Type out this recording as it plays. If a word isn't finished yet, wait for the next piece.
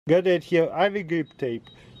Got it here, ivy grip tape.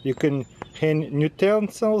 You can hang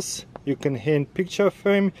utensils, you can hang picture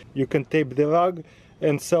frame, you can tape the rug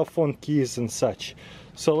and cell phone keys and such.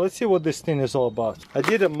 So let's see what this thing is all about. I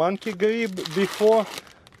did a monkey grip before.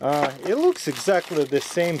 It looks exactly the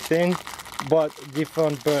same thing, but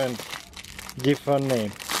different brand, different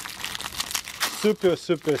name. Super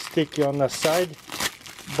sticky on the side,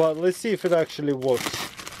 but let's see if it actually works.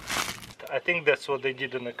 I think that's what they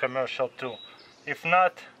did in the commercial too. If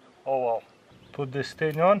not, oh well. Put this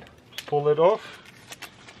thing on, pull it off,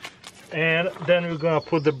 and then we're gonna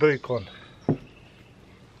put the brick on.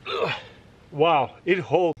 Wow, it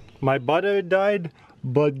holds. My battery died,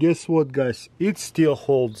 but guess what guys, it still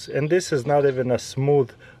holds, and this is not even a smooth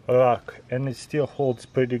rock, and it still holds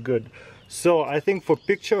pretty good. So I think for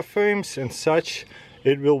picture frames and such,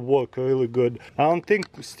 it will work really good. I don't think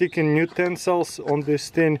sticking utensils on this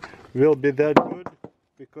thing will be that good,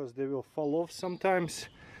 because they will fall off sometimes,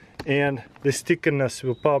 and the stickiness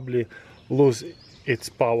will probably lose its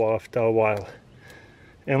power after a while.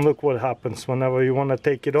 And look what happens whenever you want to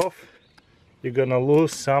take it off, you're gonna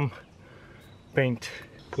lose some paint.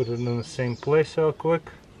 Put it in the same place real quick.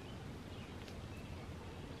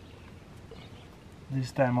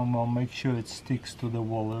 This time I'm gonna make sure it sticks to the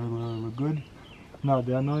wall really good. Now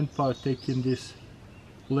the annoying part, taking this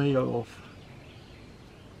layer off.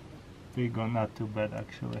 There you go, not too bad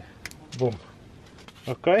actually. Boom.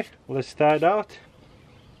 Okay, let's try it out.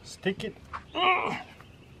 Stick it.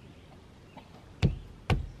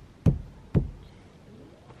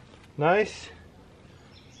 Nice.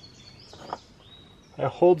 It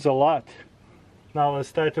holds a lot. Now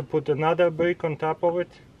let's try to put another brick on top of it.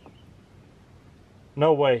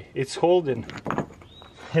 No way, it's holding.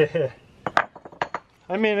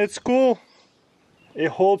 I mean, it's cool. It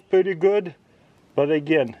holds pretty good, but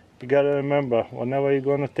again, you gotta remember, whenever you're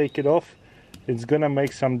gonna take it off, it's gonna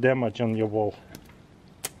make some damage on your wall.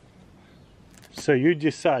 So you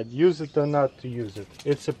decide, use it or not to use it.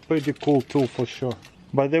 It's a pretty cool tool for sure.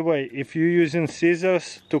 By the way, if you're using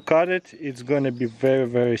scissors to cut it, it's gonna be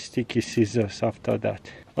very sticky scissors after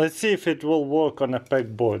that. Let's see if it will work on a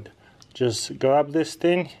pegboard. Just grab this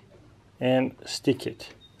thing and stick it.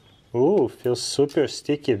 Ooh, feels super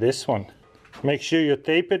sticky, this one. Make sure you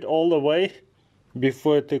tape it all the way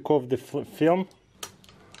before you take off the film.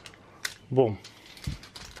 Boom.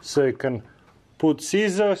 So you can put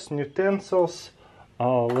scissors, utensils.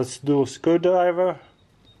 Let's do a screwdriver.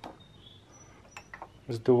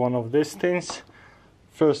 Let's do one of these things.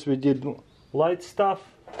 First we did light stuff.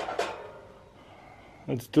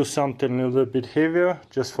 Let's do something a little bit heavier,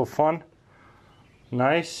 just for fun.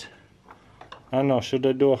 Nice. I don't know, should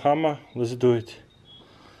I do a hammer? Let's do it.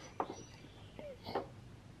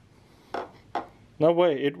 No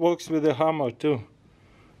way, it works with a hammer too.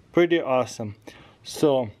 Pretty awesome.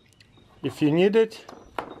 So, if you need it,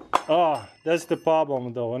 that's the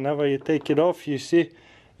problem though. Whenever you take it off, you see,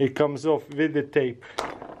 it comes off with the tape.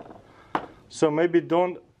 So maybe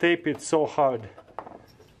don't tape it so hard.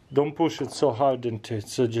 Don't push it so hard into it.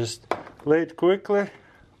 So just lay it quickly,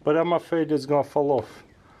 but I'm afraid it's gonna fall off.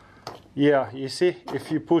 Yeah, you see,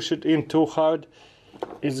 if you push it in too hard,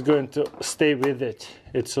 it's going to stay with it.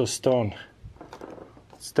 It's so strong.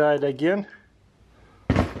 Let's try it again.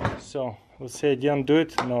 So let's say I didn't do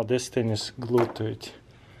it. No, this thing is glued to it.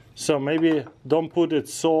 So maybe don't put it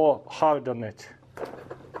so hard on it.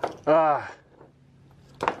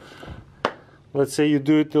 Let's say you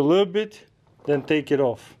do it a little bit, then take it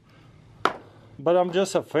off. But I'm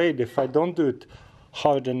just afraid if I don't do it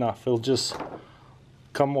hard enough, it'll just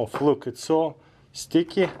come off. Look, it's so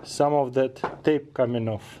sticky, some of that tape coming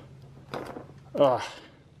off. I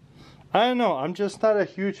don't know, I'm just not a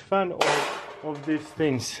huge fan of these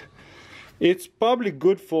things. It's probably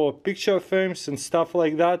good for picture frames and stuff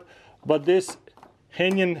like that, but this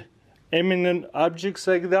hanging eminent objects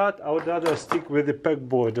like that, I would rather stick with the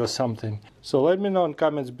pegboard or something. So let me know in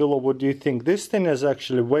comments below, what do you think? This thing is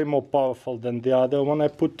actually way more powerful than the other one I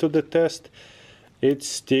put to the test. It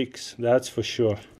sticks, that's for sure.